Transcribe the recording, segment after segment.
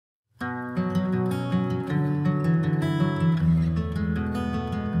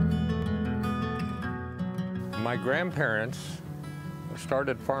My grandparents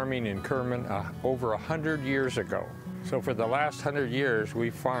started farming in Kerman over 100 years ago. So for the last 100 years, we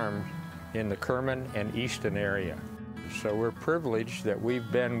farmed in the Kerman and Easton area. So we're privileged that we've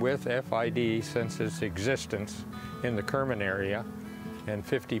been with FID since its existence in the Kerman area and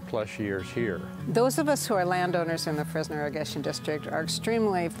 50+ years here. Those of us who are landowners in the Fresno Irrigation District are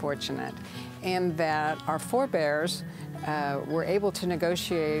extremely fortunate in that our forebears were able to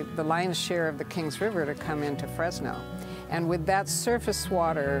negotiate the lion's share of the Kings River to come into Fresno. And with that surface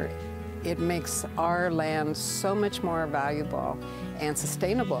water, it makes our land so much more valuable and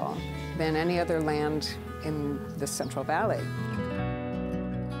sustainable than any other land in the Central Valley.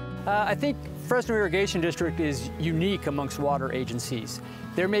 I think Fresno Irrigation District is unique amongst water agencies.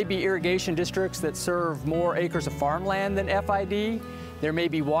 There may be irrigation districts that serve more acres of farmland than FID. There may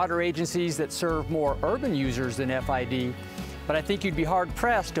be water agencies that serve more urban users than FID. But I think you'd be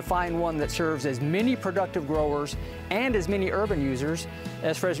hard-pressed to find one that serves as many productive growers and as many urban users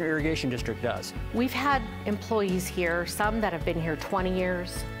as Fresno Irrigation District does. We've had employees here, some that have been here 20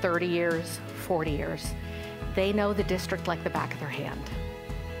 years, 30 years, 40 years. They know the district like the back of their hand.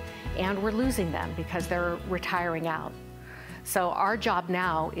 And we're losing them because they're retiring out. So our job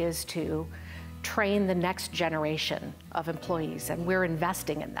now is to train the next generation of employees, and we're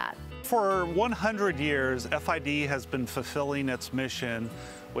investing in that. For 100 years, FID has been fulfilling its mission,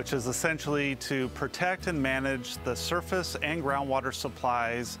 which is essentially to protect and manage the surface and groundwater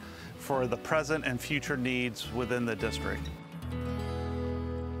supplies for the present and future needs within the district.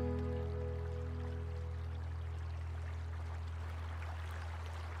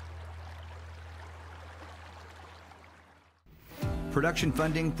 Production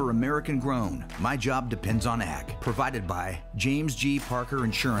funding for American Grown, My Job Depends on Ag, provided by James G. Parker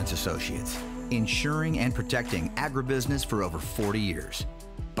Insurance Associates, insuring and protecting agribusiness for over 40 years.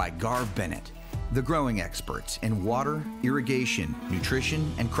 By Garv Bennett, the growing experts in water, irrigation,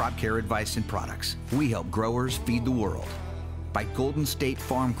 nutrition, and crop care advice and products. We help growers feed the world. By Golden State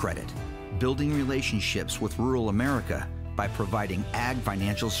Farm Credit, building relationships with rural America by providing ag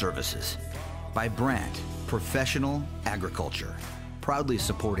financial services. By Brandt, Professional Agriculture, proudly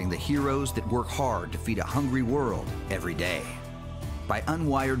supporting the heroes that work hard to feed a hungry world every day. By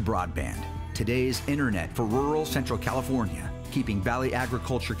Unwired Broadband, today's internet for rural Central California, keeping Valley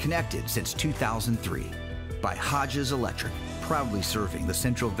agriculture connected since 2003. By Hodges Electric, proudly serving the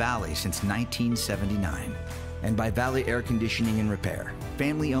Central Valley since 1979. And by Valley Air Conditioning and Repair,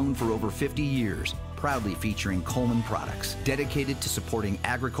 family owned for over 50 years, proudly featuring Coleman products, dedicated to supporting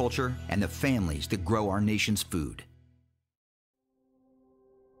agriculture and the families that grow our nation's food.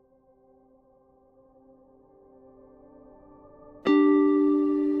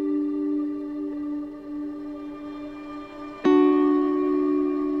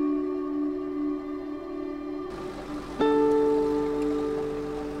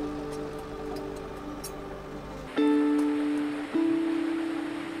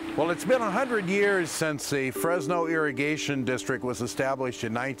 Well, it's been 100 years since the Fresno Irrigation District was established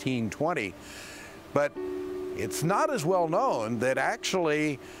in 1920, but it's not as well known that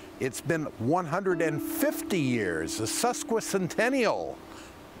actually it's been 150 years, a sesquicentennial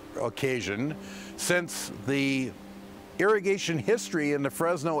occasion, since the irrigation history in the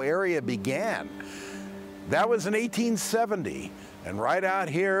Fresno area began. That was in 1870, and right out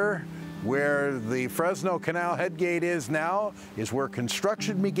here where the Fresno Canal headgate is now is where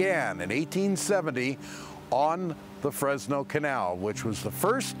construction began in 1870 on the Fresno Canal, which was the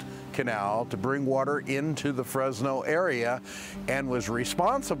first canal to bring water into the Fresno area and was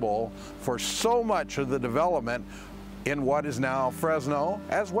responsible for so much of the development in what is now Fresno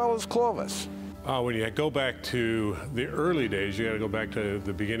as well as Clovis. When you go back to the early days, you got to go back to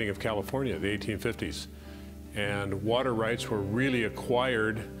the beginning of California, the 1850s. And water rights were really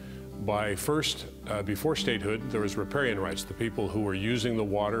acquired by first, before statehood, there was riparian rights. The people who were using the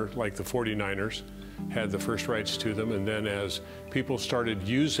water, like the 49ers, had the first rights to them. And then as people started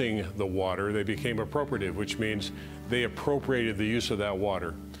using the water, they became appropriative, which means they appropriated the use of that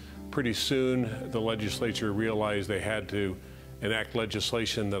water. Pretty soon, the legislature realized they had to enact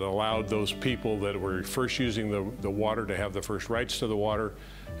legislation that allowed those people that were first using the water to have the first rights to the water.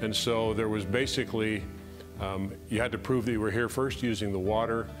 And so there was basically, you had to prove that you were here first using the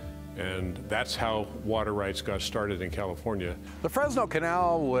water, and that's how water rights got started in California. The Fresno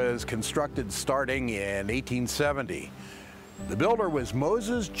Canal was constructed starting in 1870. The builder was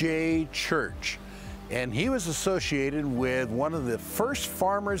Moses J. Church, and he was associated with one of the first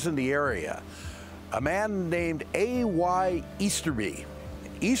farmers in the area, a man named A.Y. Easterby.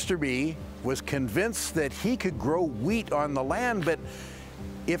 Easterby was convinced that he could grow wheat on the land, but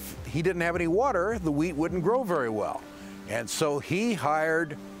if he didn't have any water, the wheat wouldn't grow very well. And so he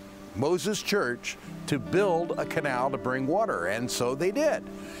hired Moses Church to build a canal to bring water, and so they did.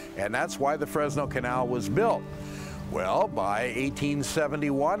 And that's why the Fresno Canal was built. Well, by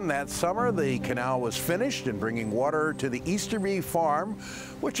 1871, that summer, the canal was finished and bringing water to the Easterby Farm,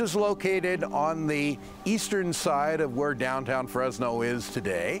 which is located on the eastern side of where downtown Fresno is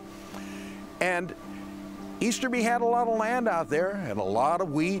today. And Easterby had a lot of land out there and a lot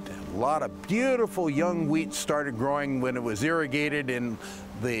of wheat. A lot of beautiful young wheat started growing when it was irrigated in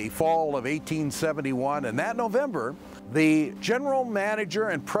the fall of 1871. And that November, the general manager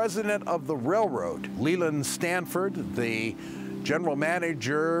and president of the railroad, Leland Stanford, the general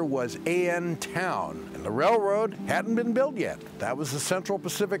manager was A.N. Town. And the railroad hadn't been built yet. That was the Central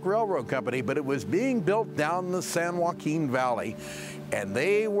Pacific Railroad Company, but it was being built down the San Joaquin Valley. And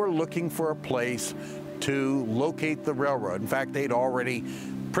they were looking for a place to locate the railroad. In fact, they'd already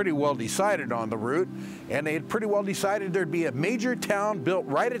pretty well decided on the route, and they had pretty well decided there'd be a major town built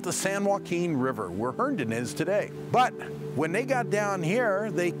right at the San Joaquin River, where Herndon is today. But when they got down here,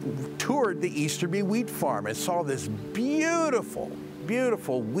 they toured the Easterby wheat farm and saw this beautiful,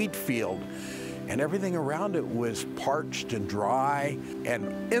 beautiful wheat field. And everything around it was parched and dry,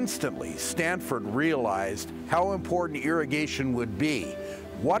 and instantly Stanford realized how important irrigation would be,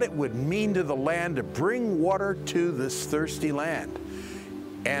 what it would mean to the land to bring water to this thirsty land.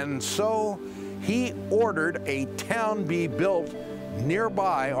 And so he ordered a town be built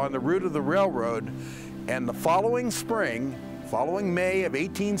nearby on the route of the railroad, and the following spring, following May of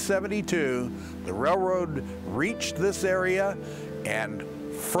 1872, the railroad reached this area and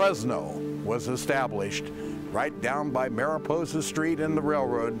Fresno was established right down by Mariposa Street and the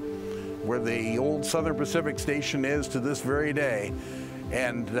railroad, where the old Southern Pacific Station is to this very day.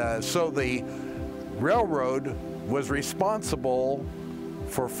 And so the railroad was responsible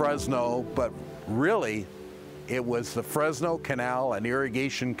for Fresno, but really it was the Fresno Canal and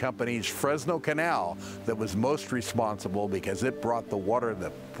Irrigation Company's Fresno Canal that was most responsible, because it brought the water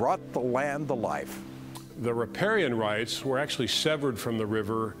that brought the land to life. The riparian rights were actually severed from the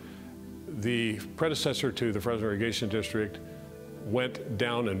river. The predecessor to the Fresno Irrigation District went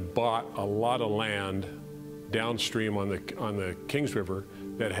down and bought a lot of land downstream on the Kings River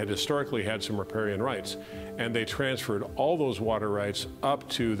that had historically had some riparian rights. And they transferred all those water rights up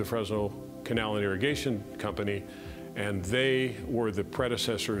to the Fresno Canal and Irrigation Company, and they were the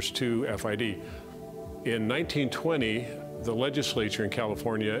predecessors to FID. In 1920, the legislature in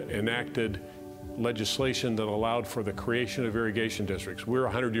California enacted legislation that allowed for the creation of irrigation districts. We're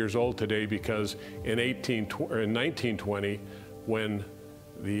 100 years old today because in 1920, when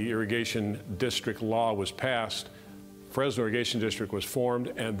the irrigation district law was passed, Fresno Irrigation District was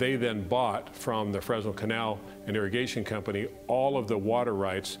formed, and they then bought from the Fresno Canal and Irrigation Company all of the water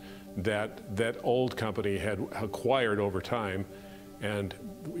rights that that old company had acquired over time. And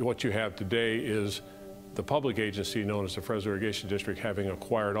what you have today is the public agency known as the Fresno Irrigation District having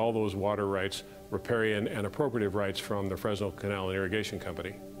acquired all those water rights, riparian and appropriative rights, from the Fresno Canal and Irrigation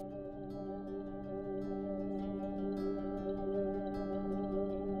Company.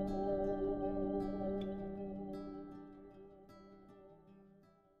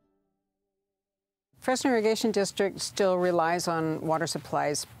 Fresno Irrigation District still relies on water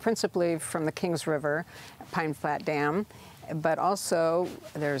supplies principally from the Kings River, Pine Flat Dam, but also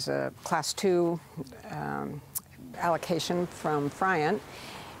there's a Class 2 allocation from Friant,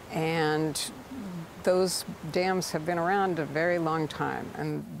 and those dams have been around a very long time,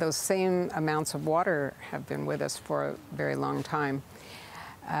 and those same amounts of water have been with us for a very long time.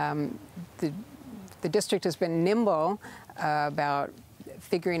 The district has been nimble about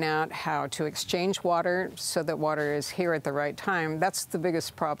figuring out how to exchange water so that water is here at the right time. That's the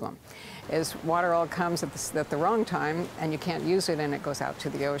biggest problem, is water all comes at the wrong time and you can't use it and it goes out to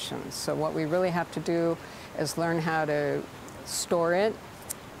the ocean. So what we really have to do is learn how to store it,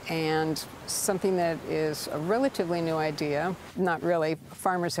 and something that is a relatively new idea, not really,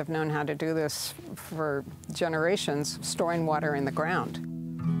 farmers have known how to do this for generations, storing water in the ground.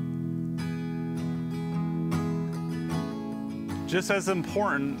 Just as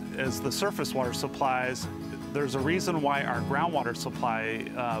important as the surface water supplies, there's a reason why our groundwater supply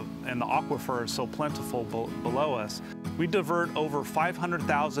and the aquifer are so plentiful below us. We divert over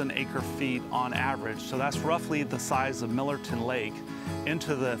 500,000 acre-feet on average, so that's roughly the size of Millerton Lake,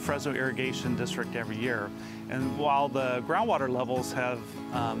 into the Fresno Irrigation District every year. And while the groundwater levels have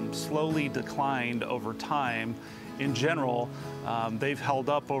slowly declined over time, in general, they've held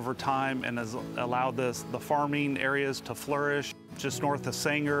up over time and has allowed the farming areas to flourish. just north of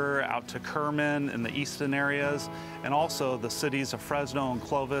Sanger, out to Kerman in the eastern areas, and also the cities of Fresno and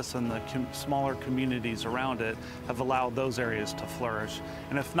Clovis and the smaller communities around it have allowed those areas to flourish.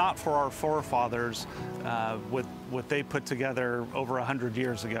 And if not for our forefathers, with what they put together over 100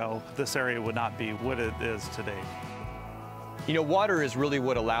 years ago, this area would not be what it is today. You know, water is really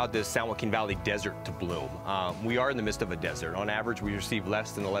what allowed this San Joaquin Valley desert to bloom. We are in the midst of a desert. On average, we receive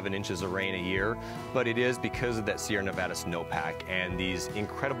less than 11 inches of rain a year, but it is because of that Sierra Nevada snowpack and these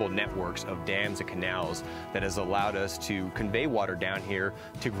incredible networks of dams and canals that has allowed us to convey water down here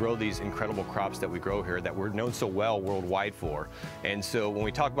to grow these incredible crops that we grow here that we're known so well worldwide for. And so when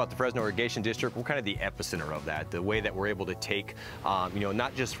we talk about the Fresno Irrigation District, we're kind of the epicenter of that, the way that we're able to take, you know,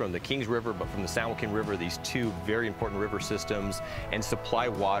 not just from the Kings River, but from the San Joaquin River, these two very important river systems, and supply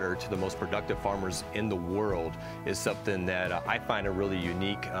water to the most productive farmers in the world is something that I find a really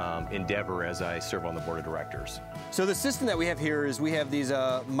unique endeavor as I serve on the board of directors. So the system that we have here is we have these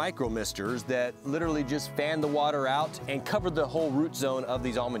micro misters that literally just fan the water out and cover the whole root zone of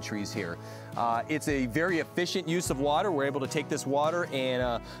these almond trees here. It's a very efficient use of water. We're able to take this water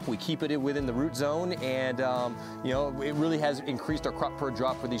and we keep it within the root zone, and you know, it really has increased our crop per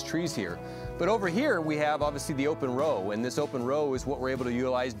drop for these trees here. But over here we have obviously the open row, and this open row is what we're able to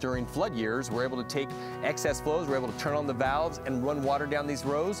utilize during flood years. We're able to take excess flows, we're able to turn on the valves and run water down these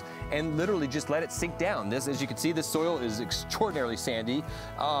rows and literally just let it sink down. This, as you can see, this soil is extraordinarily sandy,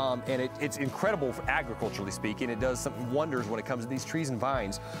 and it's incredible for agriculturally speaking. It does some wonders when it comes to these trees and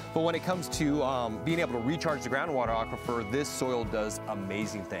vines. But when it comes to being able to recharge the groundwater aquifer, this soil does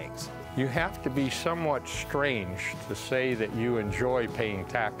amazing things. You have to be somewhat strange to say that you enjoy paying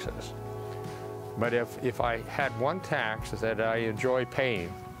taxes. But if I had one tax that I enjoy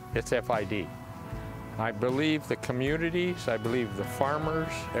paying, it's FID. I believe the communities, I believe the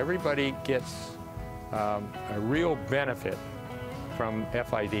farmers, everybody gets a real benefit from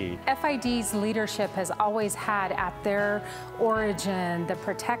FID. FID's leadership has always had at their origin the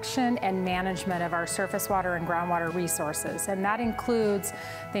protection and management of our surface water and groundwater resources. And that includes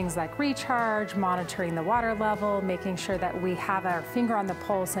things like recharge, monitoring the water level, making sure that we have our finger on the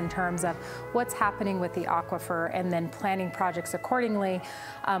pulse in terms of what's happening with the aquifer, and then planning projects accordingly,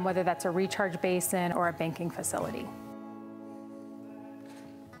 whether that's a recharge basin or a banking facility.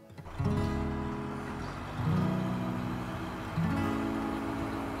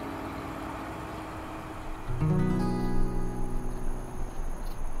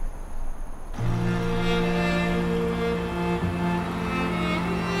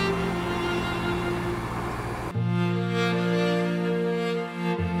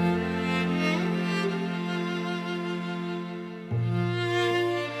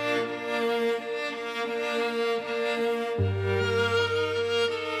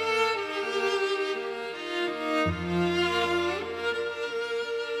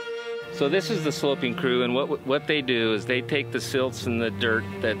 So this is the sloping crew, and what they do is they take the silts and the dirt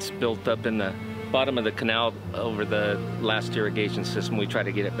that's built up in the bottom of the canal over the last irrigation system. We try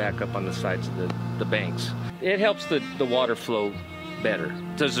to get it back up on the sides of the banks. It helps the water flow better,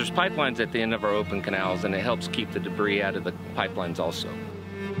 because there's pipelines at the end of our open canals, and it helps keep the debris out of the pipelines also.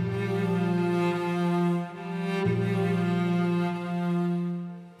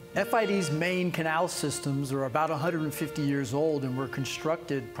 FID's main canal systems are about 150 years old and were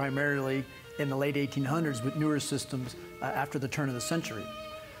constructed primarily in the late 1800s with newer systems after the turn of the century.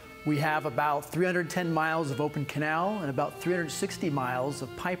 We have about 310 miles of open canal and about 360 miles of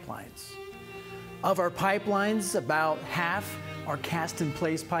pipelines. Of our pipelines, about half are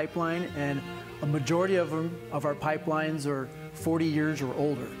cast-in-place pipeline, and a majority of our pipelines are 40 years or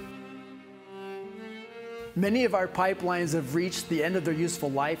older. Many of our pipelines have reached the end of their useful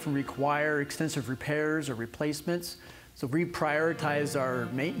life and require extensive repairs or replacements. So we prioritize our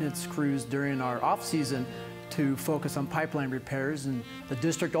maintenance crews during our off-season to focus on pipeline repairs, and the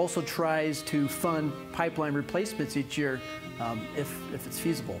district also tries to fund pipeline replacements each year if it's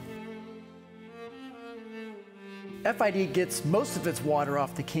feasible. FID gets most of its water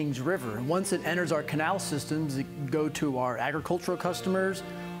off the Kings River, and once it enters our canal systems, it can go to our agricultural customers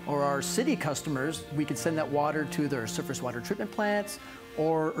or our city customers. We can send that water to their surface water treatment plants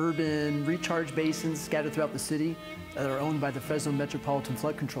or urban recharge basins scattered throughout the city that are owned by the Fresno Metropolitan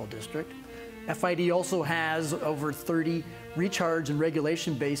Flood Control District. FID also has over 30 recharge and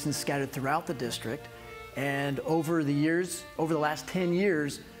regulation basins scattered throughout the district, and over the last 10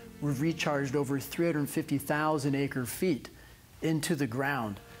 years, we've recharged over 350,000 acre feet into the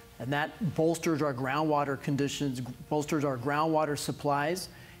ground. And that bolsters our groundwater conditions, bolsters our groundwater supplies,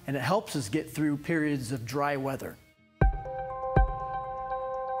 and it helps us get through periods of dry weather.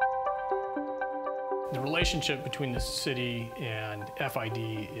 The the relationship between the city and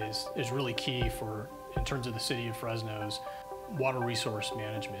FID is really key in terms of the city of Fresno's water resource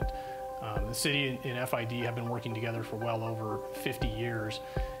management. The city and FID have been working together for well over 50 years,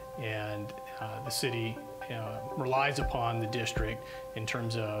 and the city relies upon the district in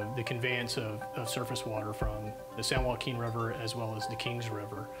terms of the conveyance of surface water from the San Joaquin River as well as the Kings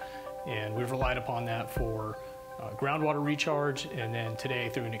River. And we've relied upon that for groundwater recharge, and then today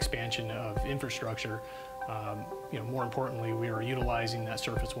through an expansion of infrastructure, more importantly, we are utilizing that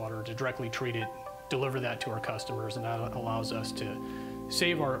surface water to directly treat it, deliver that to our customers, and that allows us to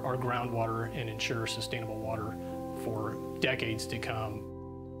save our groundwater and ensure sustainable water for decades to come.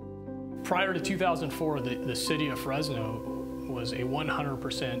 Prior to 2004, the city of Fresno was a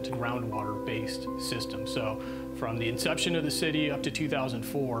 100% groundwater-based system. So from the inception of the city up to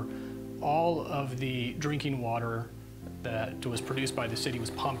 2004, all of the drinking water that was produced by the city was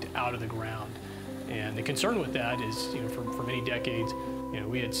pumped out of the ground. And the concern with that is, for many decades,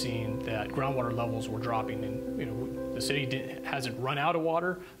 we had seen that groundwater levels were dropping, and the city hasn't run out of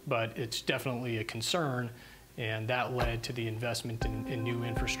water, but it's definitely a concern, and that led to the investment in new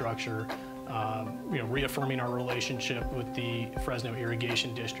infrastructure, reaffirming our relationship with the Fresno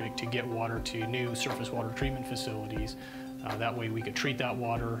Irrigation District to get water to new surface water treatment facilities. That way we could treat that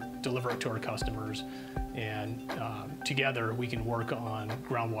water, deliver it to our customers, and together we can work on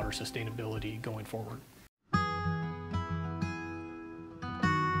groundwater sustainability going forward.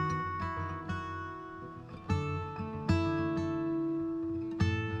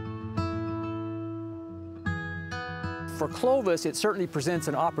 For Clovis, it certainly presents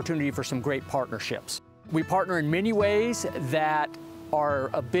an opportunity for some great partnerships. We partner in many ways that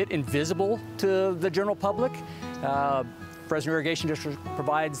are a bit invisible to the general public. Fresno Irrigation District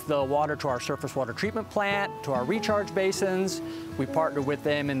provides the water to our surface water treatment plant, to our recharge basins. We partner with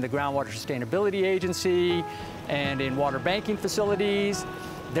them in the Groundwater Sustainability Agency and in water banking facilities.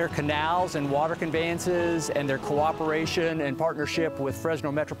 Their canals and water conveyances and their cooperation and partnership with Fresno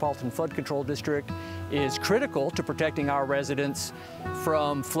Metropolitan Flood Control District is critical to protecting our residents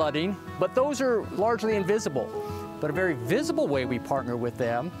from flooding, but those are largely invisible. But a very visible way we partner with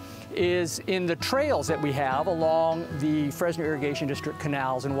them is in the trails that we have along the Fresno Irrigation District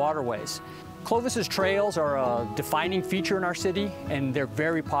canals and waterways. Clovis's trails are a defining feature in our city, and they're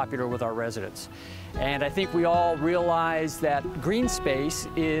very popular with our residents. And I think we all realize that green space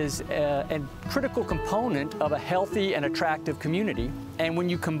is a critical component of a healthy and attractive community. And when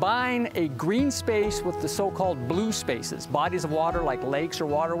you combine a green space with the so-called blue spaces, bodies of water like lakes or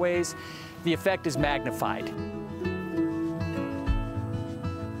waterways, the effect is magnified.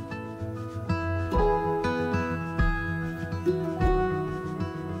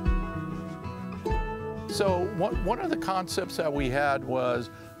 So one of the concepts that we had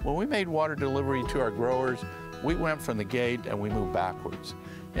was when we made water delivery to our growers, we went from the gate and we moved backwards.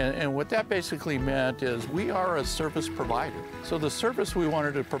 And what that basically meant is we are a service provider. So the service we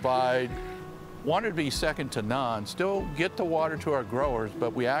wanted to provide wanted to be second to none, still get the water to our growers,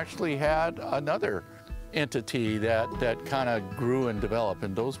 but we actually had another entity that kind of grew and developed,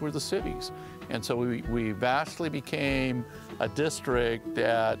 and those were the cities. And so we vastly became a district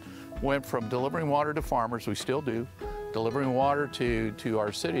that went from delivering water to farmers, we still do, delivering water to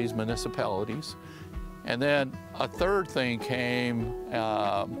our cities, municipalities. And then a third thing came,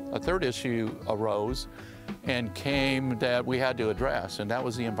 a third issue arose and came that we had to address, and that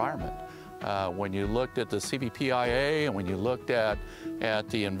was the environment. When you looked at the CVPIA and when you looked at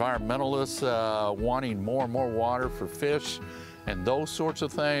the environmentalists wanting more and more water for fish and those sorts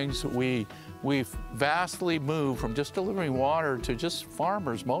of things, we've vastly moved from just delivering water to just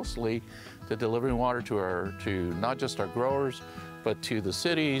farmers mostly, to delivering water to not just our growers, but to the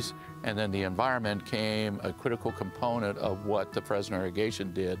cities, and then the environment came a critical component of what the Fresno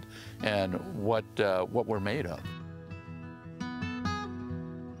Irrigation did and what we're made of.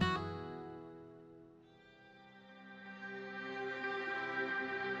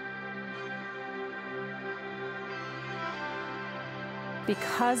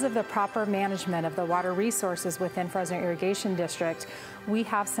 Because of the proper management of the water resources within Fresno Irrigation District, we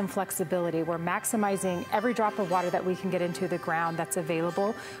have some flexibility. We're maximizing every drop of water that we can get into the ground that's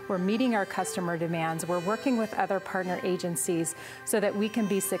available. We're meeting our customer demands. We're working with other partner agencies so that we can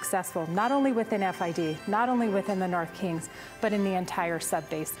be successful, not only within FID, not only within the North Kings, but in the entire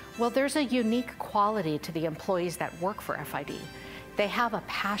subbase. Well, there's a unique quality to the employees that work for FID. They have a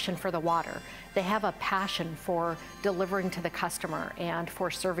passion for the water. They have a passion for delivering to the customer and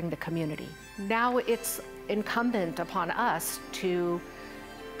for serving the community. Now it's incumbent upon us to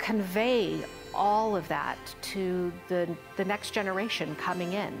convey all of that to the next generation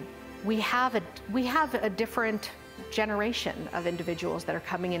coming in. we have a different generation of individuals that are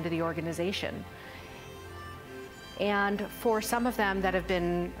coming into the organization. And for some of them that have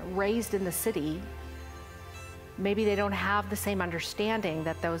been raised in the city, maybe they don't have the same understanding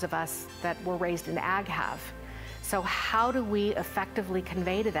that those of us that were raised in ag have. So how do we effectively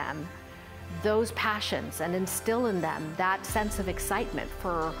convey to them those passions and instill in them that sense of excitement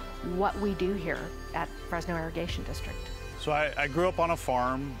for what we do here at Fresno Irrigation District? So I grew up on a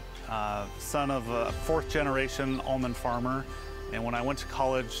farm, son of a fourth-generation almond farmer, and when I went to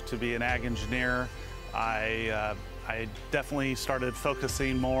college to be an ag engineer, I definitely started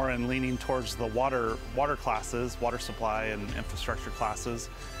focusing more and leaning towards the water classes, water supply and infrastructure classes.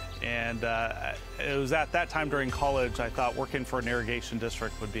 And it was at that time during college I thought working for an irrigation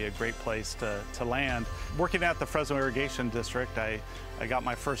district would be a great place to land. Working at the Fresno Irrigation District, I got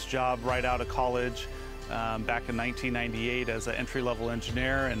my first job right out of college back in 1998 as an entry-level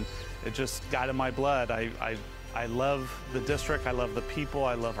engineer, and it just got in my blood. I love the district, I love the people,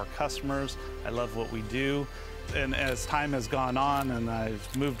 I love our customers, I love what we do. And as time has gone on and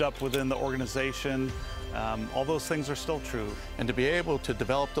I've moved up within the organization, all those things are still true. And to be able to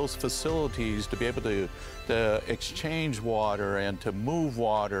develop those facilities, to be able to exchange water and to move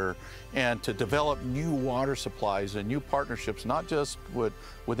water and to develop new water supplies and new partnerships, not just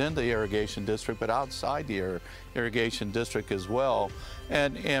within the irrigation district, but outside the irrigation district as well.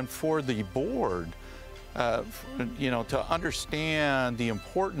 And for the board, you know, to understand the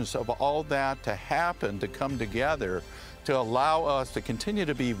importance of all that to happen, to come together, to allow us to continue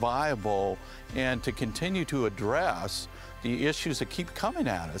to be viable and to continue to address the issues that keep coming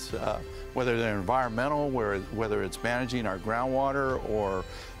at us, whether they're environmental, whether it's managing our groundwater or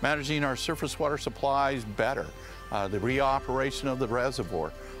managing our surface water supplies better, the reoperation of the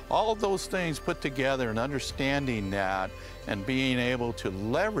reservoir. All of those things put together and understanding that and being able to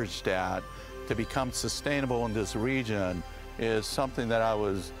leverage that to become sustainable in this region is something that I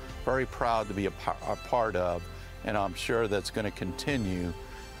was very proud to be a part of, and I'm sure that's going to continue.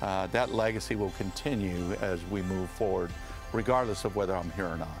 That legacy will continue as we move forward, regardless of whether I'm here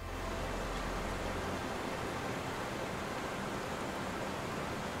or not.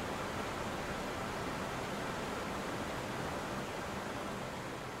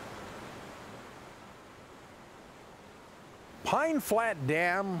 Pine Flat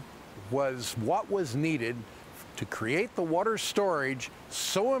Dam was what was needed to create the water storage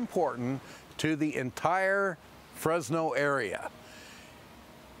so important to the entire Fresno area.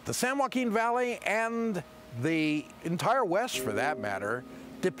 The San Joaquin Valley and the entire West, for that matter,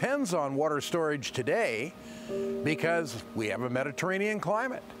 depends on water storage today because we have a Mediterranean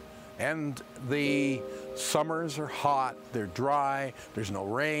climate. And the summers are hot, they're dry, there's no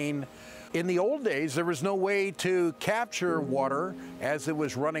rain. In the old days, there was no way to capture water as it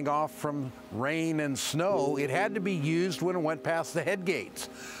was running off from rain and snow. It had to be used when it went past the head gates.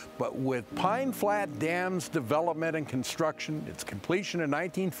 But with Pine Flat Dam's development and construction, its completion in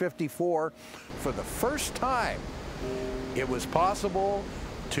 1954, for the first time, it was possible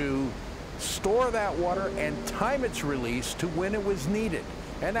to store that water and time its release to when it was needed.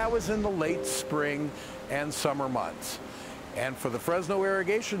 And that was in the late spring and summer months. And for the Fresno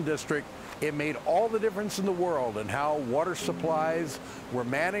Irrigation District, it made all the difference in the world in how water supplies were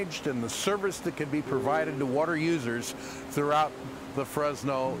managed and the service that could be provided to water users throughout the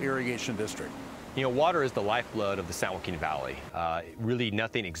Fresno Irrigation District. You know, water is the lifeblood of the San Joaquin Valley. Really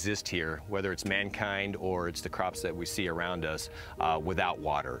nothing exists here, whether it's mankind or it's the crops that we see around us, without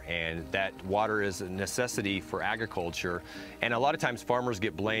water. And that water is a necessity for agriculture. And a lot of times farmers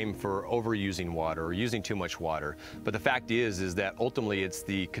get blamed for overusing water or using too much water. But the fact is that ultimately it's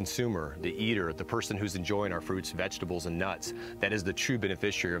the consumer, the eater, the person who's enjoying our fruits, vegetables, and nuts that is the true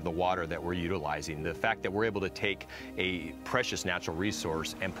beneficiary of the water that we're utilizing. The fact that we're able to take a precious natural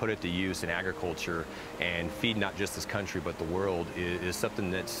resource and put it to use in agriculture and feed not just this country but the world is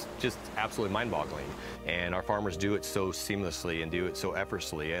something that's just absolutely mind-boggling. And our farmers do it so seamlessly and do it so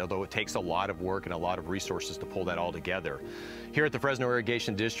effortlessly, although it takes a lot of work and a lot of resources to pull that all together. Here at the Fresno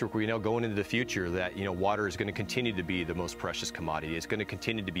Irrigation District, we know going into the future that, you know, water is going to continue to be the most precious commodity. It's going to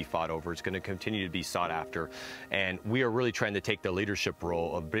continue to be fought over. It's going to continue to be sought after. And we are really trying to take the leadership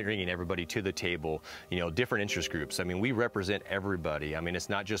role of bringing everybody to the table, you know, different interest groups. I mean, we represent everybody. I mean, it's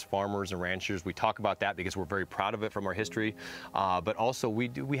not just farmers and ranchers. We talk about that because we're very proud of it from our history, but also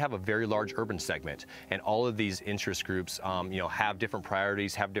we have a very large urban segment, and all of these interest groups have different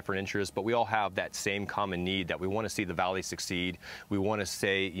priorities, have different interests, but we all have that same common need that we want to see the valley succeed. We want to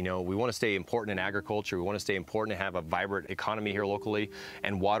stay, we want to stay important in agriculture. We want to stay important and have a vibrant economy here locally,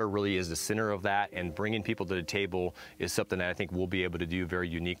 and water really is the center of that, and bringing people to the table is something that I think we'll be able to do very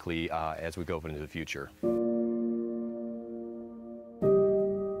uniquely as we go into the future.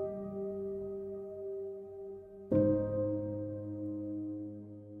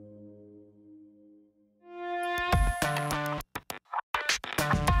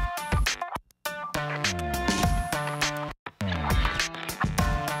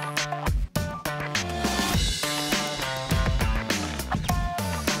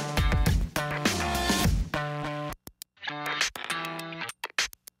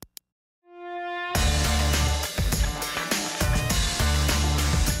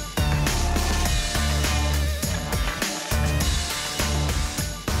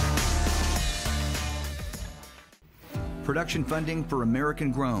 Production funding for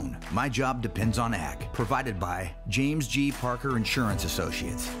American Grown, My Job Depends on Ag, provided by James G. Parker Insurance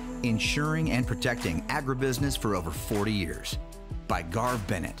Associates, insuring and protecting agribusiness for over 40 years. By Garv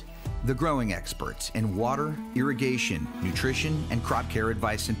Bennett, the growing experts in water, irrigation, nutrition, and crop care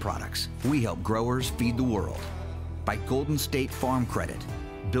advice and products. We help growers feed the world. By Golden State Farm Credit,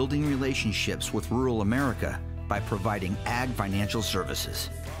 building relationships with rural America by providing ag financial services.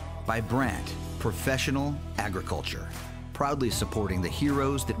 By Brandt, Professional Agriculture, proudly supporting the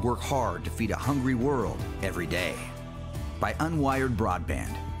heroes that work hard to feed a hungry world every day. By Unwired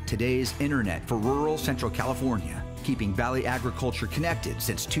Broadband, today's internet for rural Central California, keeping Valley agriculture connected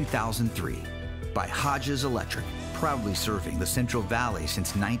since 2003. By Hodges Electric, proudly serving the Central Valley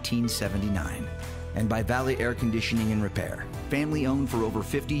since 1979. And by Valley Air Conditioning and Repair, family owned for over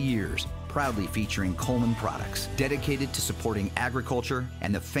 50 years, proudly featuring Coleman products, dedicated to supporting agriculture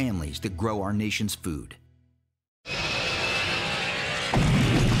and the families that grow our nation's food.